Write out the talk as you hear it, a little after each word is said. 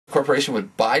corporation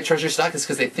would buy treasury stock is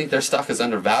because they think their stock is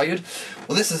undervalued.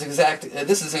 Well, this is an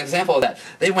example of that.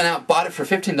 They went out, bought it for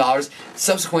 $15,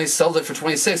 subsequently sold it for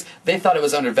 $26. They thought it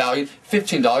was undervalued,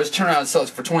 $15, turned around and sold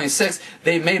it for $26.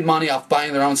 They made money off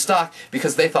buying their own stock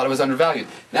because they thought it was undervalued.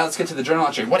 Now let's get to the journal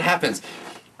entry. What happens?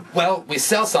 Well, we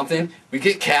sell something, we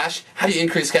get cash. How do you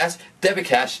increase cash? Debit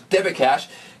cash, debit cash.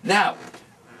 Now,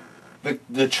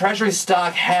 the treasury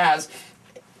stock has,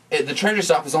 the treasury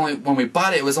stock was only, when we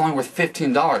bought it, it was only worth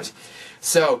 $15.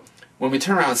 So when we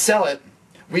turn around and sell it,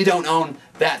 we don't own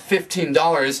that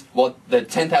 $15, well, the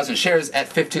 10,000 shares at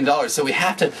 $15. So we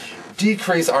have to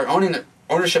decrease our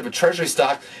ownership of treasury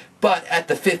stock, but at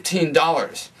the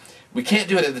 $15. We can't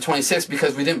do it at the 26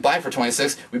 because we didn't buy for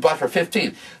 26, we bought for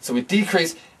 15. So we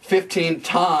decrease 15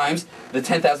 times the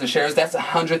 10,000 shares, that's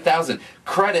 100,000.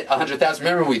 Credit 100,000.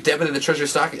 Remember when we debited the treasury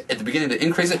stock at the beginning to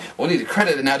increase it? We'll need to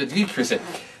credit it now to decrease it.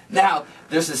 Now,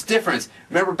 there's this difference.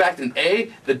 Remember back in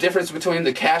A, the difference between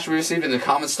the cash we received and the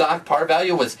common stock par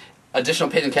value was additional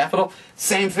paid-in capital?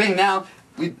 Same thing now.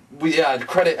 We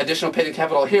credit additional paid-in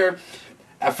capital here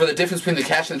for the difference between the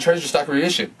cash and the treasury stock we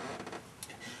issued.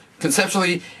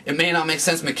 Conceptually, it may not make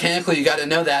sense. Mechanically, you got to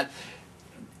know that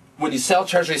when you sell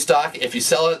treasury stock, if you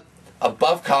sell it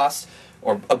above cost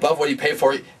or above what you pay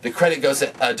for it, the credit goes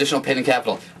to additional paid-in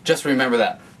capital. Just remember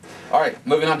that. All right,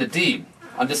 moving on to D.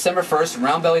 On December 1st,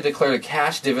 Roundbelly declared a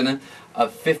cash dividend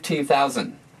of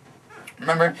 $15,000.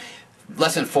 Remember,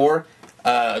 lesson 4,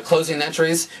 closing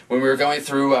entries, when we were going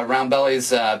through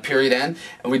Roundbelly's period end,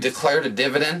 and we declared a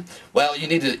dividend. Well, you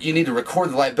need to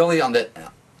record the liability on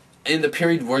in the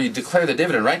period where you declare the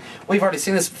dividend, right? We've already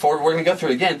seen this before. We're going to go through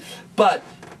it again, but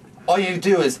all you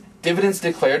do is dividends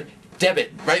declared,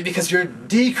 debit, right? Because you're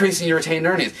decreasing your retained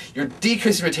earnings. You're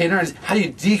decreasing retained earnings. How do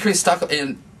you decrease stock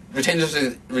in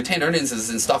retained earnings is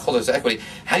in stockholders' equity?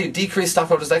 How do you decrease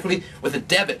stockholders' equity? With a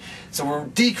debit. So we're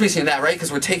decreasing that, right?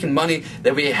 Because we're taking money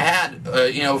that we had,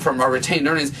 from our retained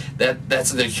earnings.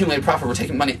 That's the accumulated profit. We're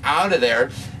taking money out of there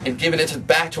and giving it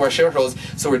back to our shareholders.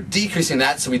 So we're decreasing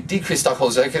that. So we decrease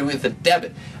stockholders' equity with a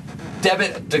debit.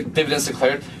 Debit dividends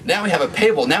declared. Now we have a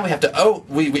payable. Now we have to owe.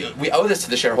 We owe this to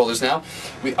the shareholders. Now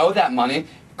we owe that money.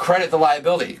 Credit the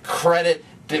liability. Credit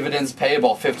dividends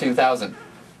payable, $15,000.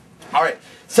 All right.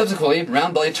 Subsequently,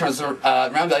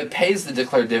 Roundbelly pays the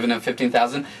declared dividend of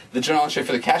 $15,000. The journal entry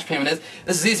for the cash payment is,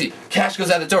 this is easy. Cash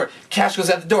goes out the door. Cash goes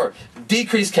out the door.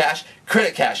 Decrease cash.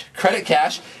 Credit cash. Credit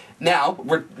cash. Now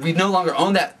we no longer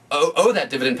owe that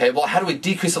dividend payable. How do we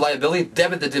decrease the liability?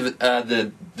 Debit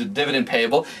the dividend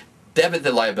payable. Debit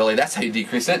the liability. That's how you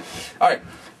decrease it. All right.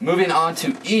 Moving on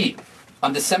to E.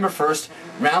 On December 1st,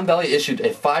 Roundbelly issued a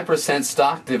 5%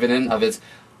 stock dividend on its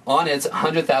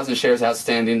 100,000 shares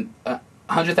outstanding.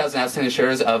 100,000 outstanding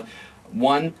shares of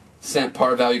 1 cent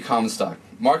par value common stock.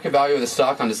 Market value of the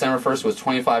stock on December 1st was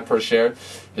 $25 per share.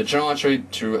 The journal entry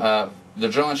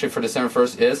for December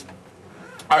 1st is,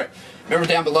 all right, remember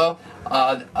down below,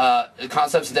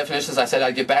 concepts and definitions, I said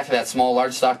I'd get back to that small,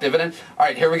 large stock dividend. All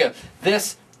right, here we go.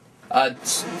 This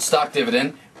stock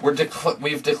dividend,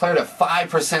 we've declared a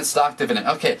 5% stock dividend.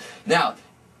 Okay, now,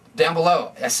 down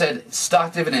below, I said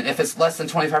stock dividend, if it's less than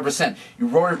 25%, you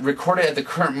record it at the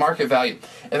current market value.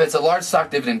 If it's a large stock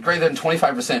dividend, greater than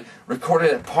 25%, record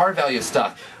it at par value of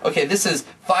stock. Okay, this is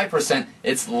 5%,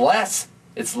 it's less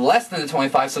than the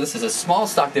 25, so this is a small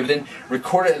stock dividend,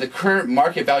 record it at the current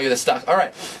market value of the stock. All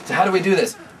right, so how do we do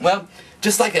this? Well,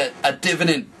 just like a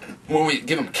dividend when we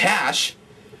give them cash,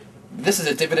 this is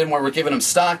a dividend where we're giving them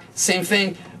stock, same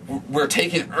thing. We're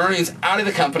taking earnings out of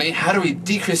the company. How do we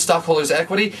decrease stockholders'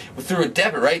 equity? Through a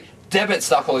debit, right? Debit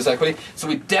stockholders' equity. So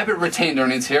we debit retained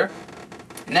earnings here.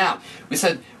 Now, we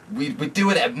said we do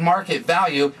it at market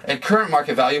value, at current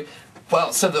market value.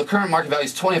 Well, so the current market value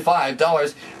is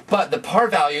 $25, but the par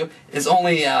value is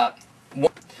only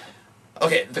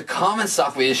okay, the common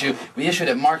stock we issued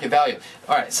at market value.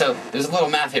 All right, so there's a little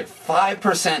math here.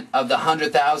 5% of the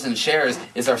 100,000 shares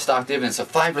is our stock dividend. So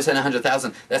 5% of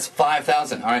 100,000, that's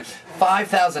 5,000. All right,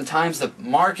 5,000 times the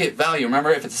market value.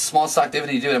 Remember, if it's a small stock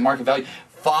dividend, you do it at market value.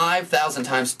 5,000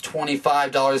 times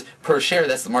 $25 per share,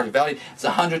 that's the market value. It's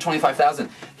 125,000.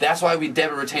 That's why we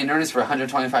debit retained earnings for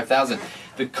 125,000.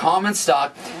 The common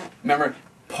stock, remember,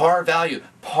 par value.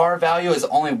 Par value is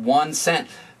only 1 cent.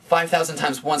 5,000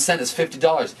 times 1 cent is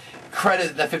 $50.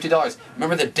 Credit that $50.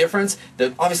 Remember the difference?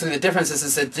 Obviously the difference is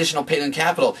this additional paid-in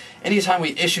capital. Anytime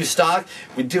we issue stock,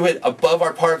 we do it above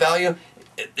our par value,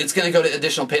 it's going to go to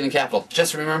additional paid-in capital.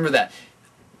 Just remember that.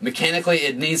 Mechanically,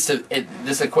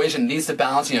 this equation needs to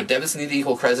balance. Debits need to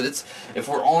equal credits. If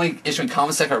we're only issuing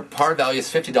common stock, our par value is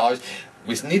 $50.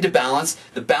 We need to balance.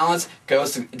 The balance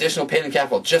goes to additional paid-in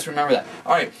capital. Just remember that.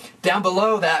 All right, down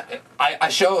below that, I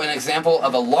show an example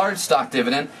of a large stock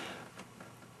dividend,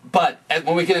 but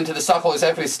when we get into the stockholders'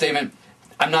 equity statement,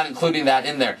 I'm not including that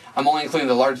in there. I'm only including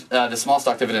the small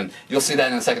stock dividend. You'll see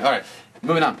that in a second. All right,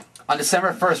 moving on. On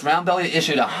December 1st, Round Belly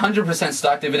issued a 100%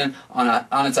 stock dividend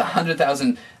on its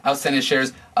 100,000 outstanding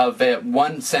shares of a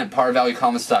 1 cent par value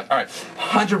common stock. All right,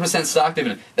 100% stock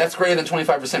dividend. That's greater than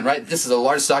 25%, right? This is a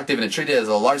large stock dividend. Treat it as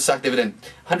a large stock dividend.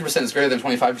 100% is greater than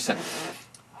 25%.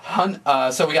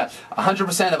 So we got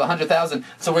 100% of 100,000.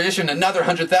 So we're issuing another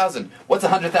 100,000. What's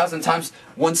 100,000 times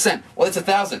 1 cent? Well, it's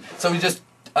 1,000. So we just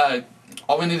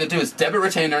all we need to do is debit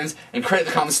retained earnings and credit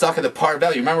the common stock at the par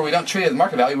value. Remember, we don't treat it as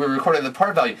market value, we record it at the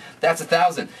par value. That's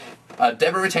 1,000.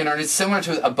 Debit retained earnings, similar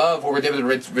to above where we debited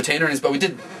retained earnings, but we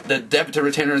did the debit to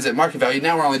retained earnings at market value.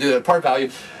 Now we're only doing it at par value.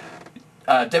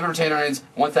 Debit retained earnings,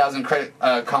 1,000, credit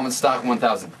common stock,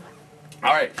 1,000.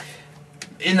 All right.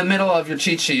 In the middle of your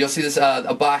cheat sheet, you'll see this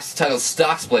a box titled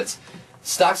Stock Splits.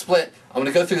 Stock split, I'm going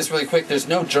to go through this really quick. There's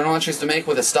no journal entries to make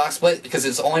with a stock split because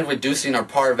it's only reducing our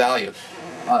par value.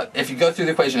 If you go through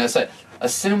the equation, I say,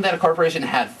 assume that a corporation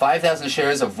had 5,000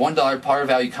 shares of $1 par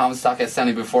value common stock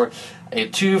outstanding before a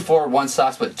 2-for-1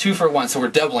 stock split. 2 for 1, so we're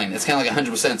doubling. It's kind of like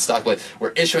 100% stock split.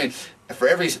 We're issuing, for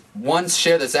every one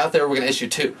share that's out there, we're going to issue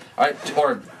 2, all right,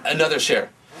 or another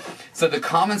share. So the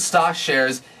common stock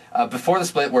shares before the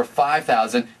split were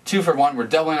 5,000. 2 for 1, we're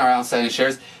doubling our outstanding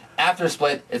shares. After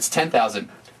split, it's 10,000.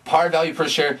 Par value per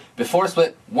share before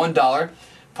split, $1.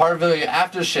 Par value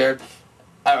after share,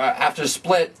 after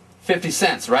split, 50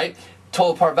 cents, right?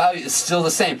 Total par value is still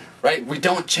the same, right? We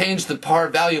don't change the par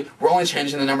value, we're only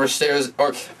changing the number of shares,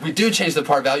 or we do change the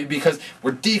par value because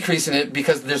we're decreasing it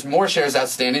because there's more shares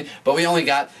outstanding, but we only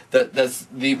got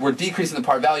we're decreasing the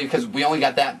par value because we only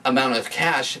got that amount of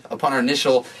cash upon our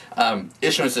initial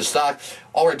issuance of stock.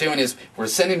 All we're doing is we're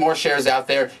sending more shares out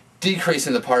there,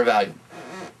 decreasing the par value.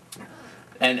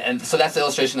 And so that's the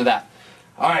illustration of that.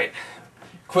 All right.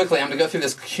 Quickly, I'm going to go through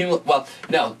this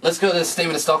let's go to the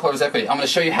statement of stockholders' equity. I'm going to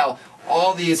show you how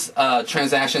all these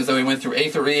transactions that we went through, A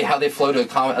through E, how they flow to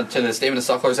the statement of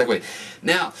stockholders' equity.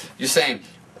 Now, you're saying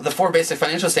the 4 basic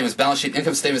financial statements, balance sheet,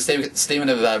 income statement, statement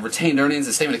of retained earnings,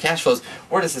 and statement of cash flows.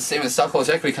 Where does the statement of stockholders'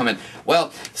 equity come in?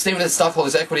 Well, statement of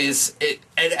stockholders' equity it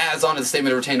adds on to the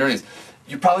statement of retained earnings.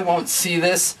 You probably won't see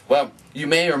this. Well, you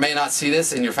may or may not see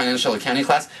this in your financial accounting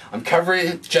class. I'm covering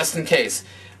it just in case.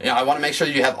 You know, I want to make sure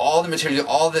you have all the material,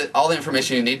 all the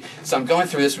information you need. So I'm going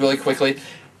through this really quickly.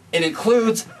 It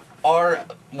includes our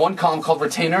one column called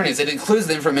retained earnings. It includes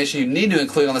the information you need to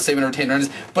include on the statement of retained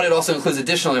earnings, but it also includes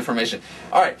additional information.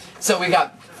 All right, so we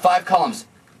got 5 columns: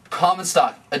 common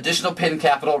stock, additional paid-in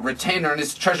capital, retained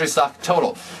earnings, treasury stock,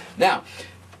 total. Now,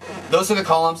 those are the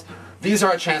columns. These are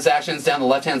our transactions down the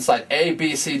left-hand side: A,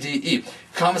 B, C, D, E.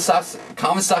 Common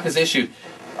stock is issued.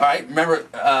 All right, remember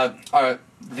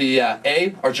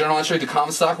our journal entry to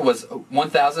common stock was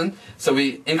 1,000, so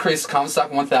we increased common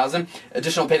stock 1,000.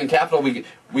 Additional paid-in capital, we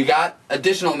got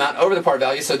additional amount over the par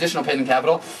value, so additional paid-in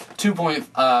capital,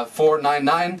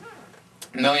 2.499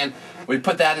 million. We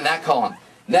put that in that column.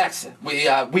 Next, we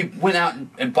went out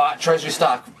and bought treasury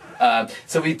stock.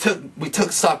 So we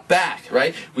took stock back,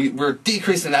 right? We're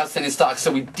decreasing the outstanding stock,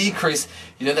 so we decrease.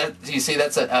 You see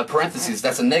that's a parentheses.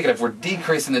 That's a negative. We're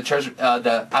decreasing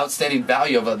the outstanding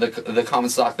value of the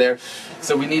common stock there.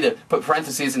 So we need to put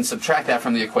parentheses and subtract that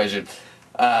from the equation.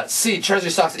 C, treasury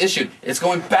stocks issued. It's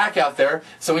going back out there,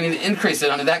 so we need to increase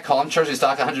it under that column. Treasury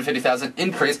stock 150,000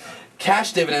 increase.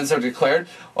 Cash dividends are declared.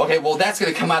 Okay, well that's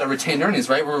going to come out of retained earnings,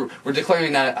 right? We're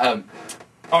declaring that.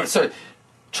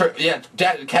 Cash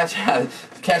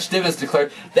dividends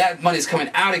declared. That money is coming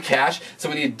out of cash, so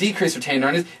we need to decrease retained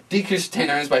earnings. Decrease retained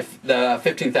earnings by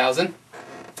 15,000.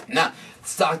 Now,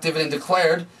 stock dividend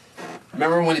declared.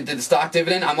 Remember when it did the stock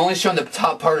dividend? I'm only showing the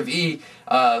top part of E,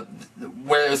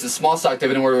 where it was the small stock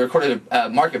dividend, where we recorded a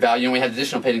market value and we had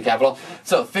additional paid-in capital.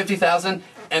 So 50,000,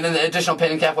 and then the additional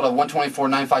paid-in capital of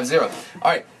 124,950. All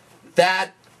right,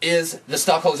 that is the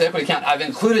stockholders' equity account. I've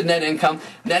included net income.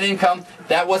 Net income,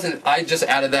 that wasn't, I just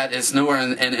added that. It's nowhere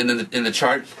in the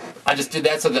chart. I just did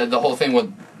that so that the whole thing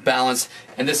would balance,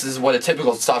 and this is what a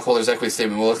typical stockholders' equity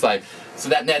statement will look like. So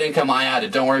that net income I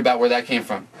added. Don't worry about where that came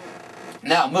from.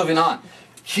 Now, moving on.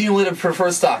 Cumulative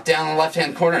preferred stock, down in the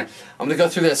left-hand corner. I'm going to go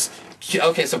through this.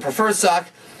 Okay, so preferred stock,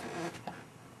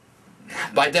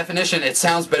 by definition, it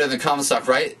sounds better than common stock,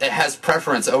 right? It has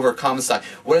preference over common stock.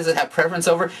 What does it have preference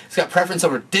over? It's got preference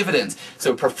over dividends.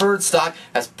 So preferred stock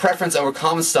has preference over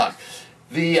common stock.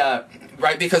 The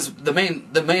right? Because the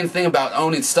main thing about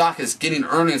owning stock is getting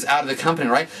earnings out of the company,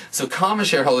 right? So common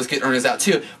shareholders get earnings out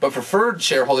too, but preferred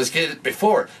shareholders get it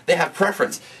before. They have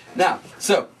preference. Now,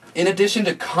 so in addition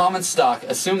to common stock,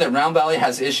 assume that Round Valley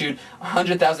has issued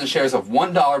 100,000 shares of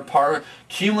 $1 par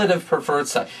cumulative preferred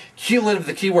stock. Cumulative,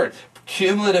 the key word.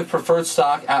 Cumulative preferred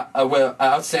stock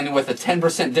outstanding with a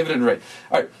 10% dividend rate.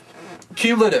 All right,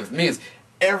 cumulative means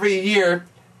every year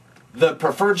the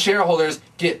preferred shareholders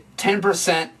get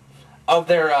 10% of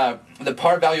their the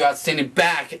par value outstanding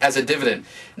back as a dividend.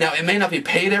 Now, it may not be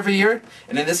paid every year,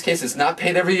 and in this case it's not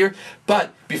paid every year,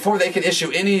 but before they can issue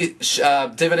any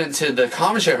dividend to the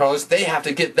common shareholders, they have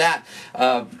to get that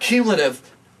cumulative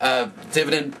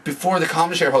dividend before the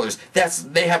common shareholders.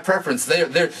 They have preference.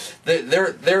 They're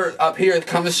up here, the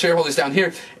common shareholders down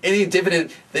here. Any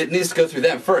dividend that needs to go through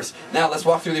them first. Now let's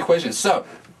walk through the equation. So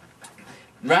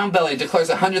Round Valley declares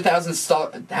a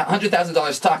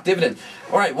 $100,000 stock dividend.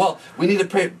 All right, well, we need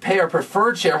to pay our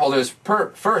preferred shareholders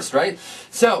first, right?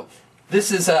 So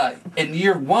this is in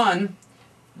year one,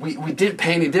 we didn't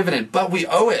pay any dividend, but we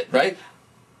owe it, right?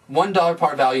 $1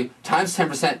 par value times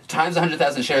 10% times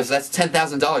 100,000 shares, that's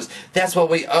 $10,000. That's what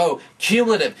we owe.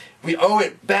 Cumulative. We owe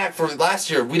it back for last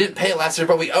year. We didn't pay it last year,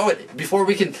 but we owe it. Before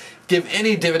we can give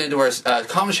any dividend to our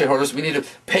common shareholders, we need to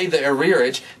pay the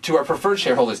arrearage to our preferred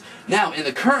shareholders. Now, in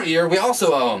the current year, we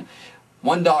also owe them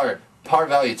 $1 par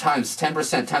value times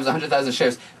 10% times 100,000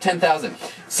 shares, $10,000.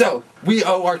 So we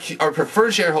owe our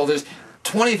preferred shareholders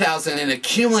 $20,000 in a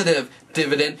cumulative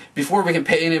dividend before we can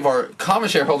pay any of our common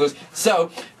shareholders.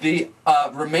 So the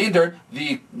remainder,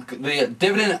 the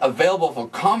dividend available for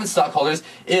common stockholders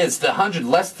is the 100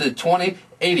 less the 20,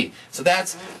 80. So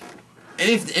that's,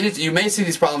 you may see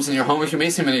these problems in your homework, you may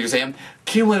see them in your exam.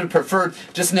 Cumulative preferred,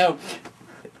 just know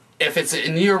if it's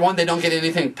in year one they don't get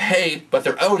anything paid, but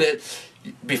they're owed it,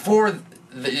 before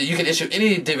you can issue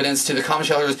any dividends to the common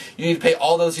shareholders, you need to pay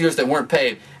all those years that weren't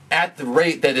paid at the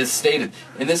rate that is stated.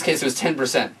 In this case, it was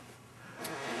 10%.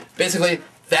 Basically,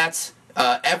 that's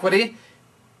equity.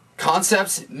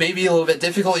 Concepts may be a little bit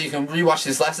difficult. You can rewatch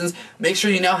these lessons. Make sure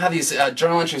you know how these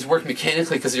journal entries work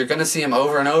mechanically, because you're going to see them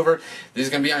over and over. These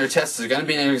are going to be on your tests. They're going to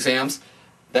be in your exams.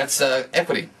 That's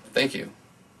equity. Thank you.